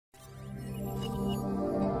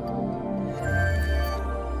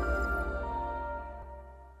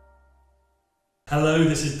Hello,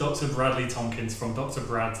 this is Dr. Bradley Tompkins from Dr.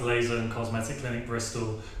 Brad's Laser and Cosmetic Clinic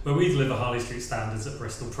Bristol, where we deliver Harley Street standards at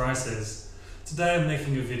Bristol prices. Today I'm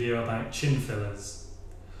making a video about chin fillers.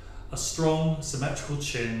 A strong, symmetrical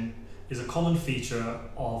chin is a common feature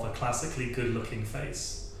of a classically good-looking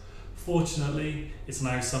face. Fortunately, it's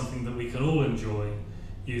now something that we can all enjoy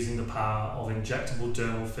using the power of injectable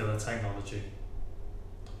dermal filler technology.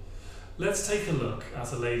 Let's take a look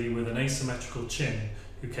at a lady with an asymmetrical chin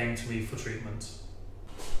who came to me for treatment.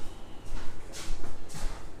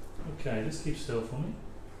 Okay, just keep still for me.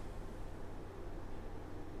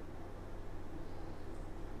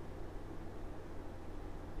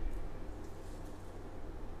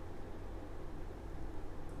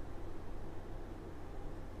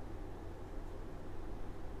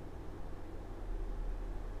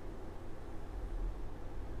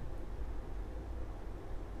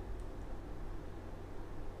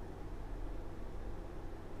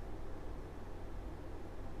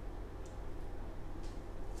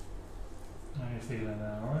 How are you feeling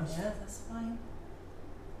now, alright? Yeah, that's fine.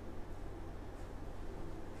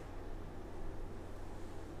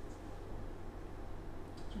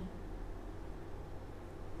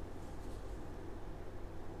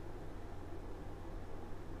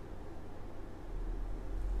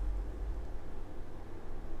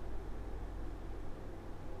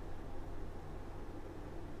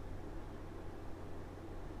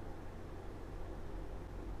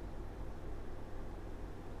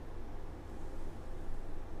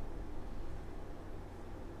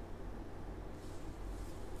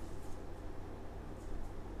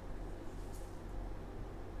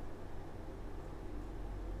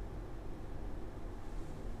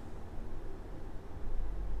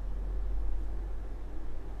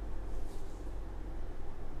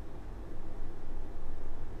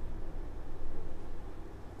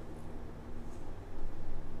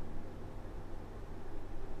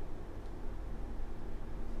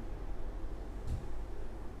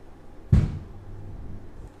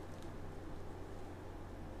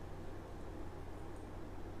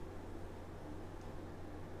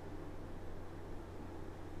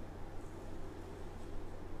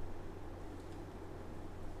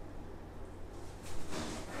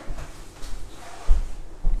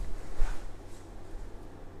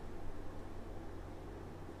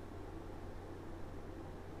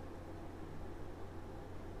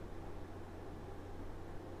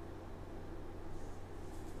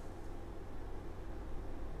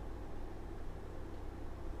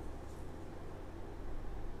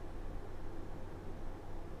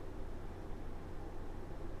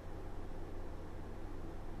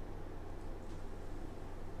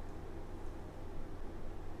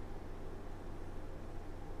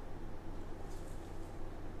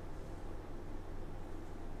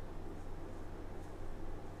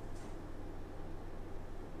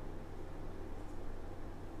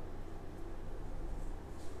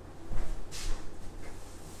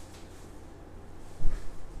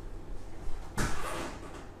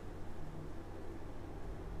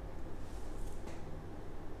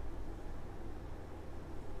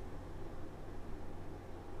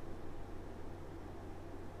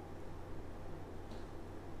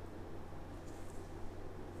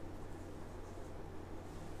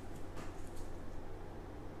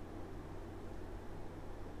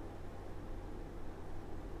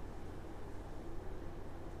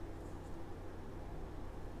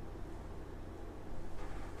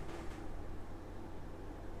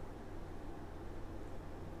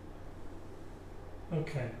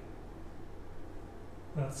 Okay.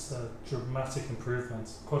 That's a dramatic improvement.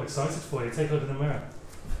 Quite excited for you. Take a look in the mirror.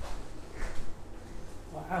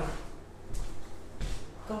 Wow.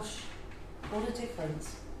 Gosh, what a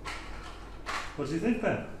difference. What do you think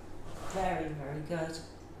then? Very, very good.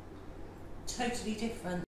 Totally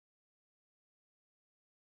different.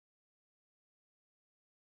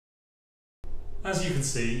 As you can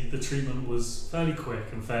see, the treatment was fairly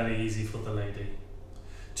quick and fairly easy for the lady.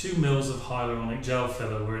 2 mils of hyaluronic gel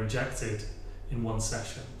filler were injected in one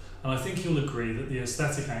session, and I think you'll agree that the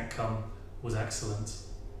aesthetic outcome was excellent.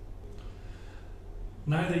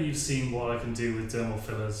 Now that you've seen what I can do with dermal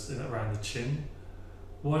fillers around the chin,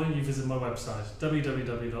 why don't you visit my website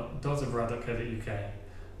www.drbrad.co.uk,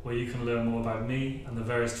 where you can learn more about me and the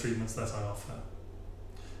various treatments that I offer.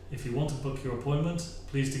 If you want to book your appointment,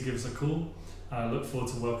 please do give us a call, and I look forward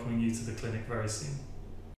to welcoming you to the clinic very soon.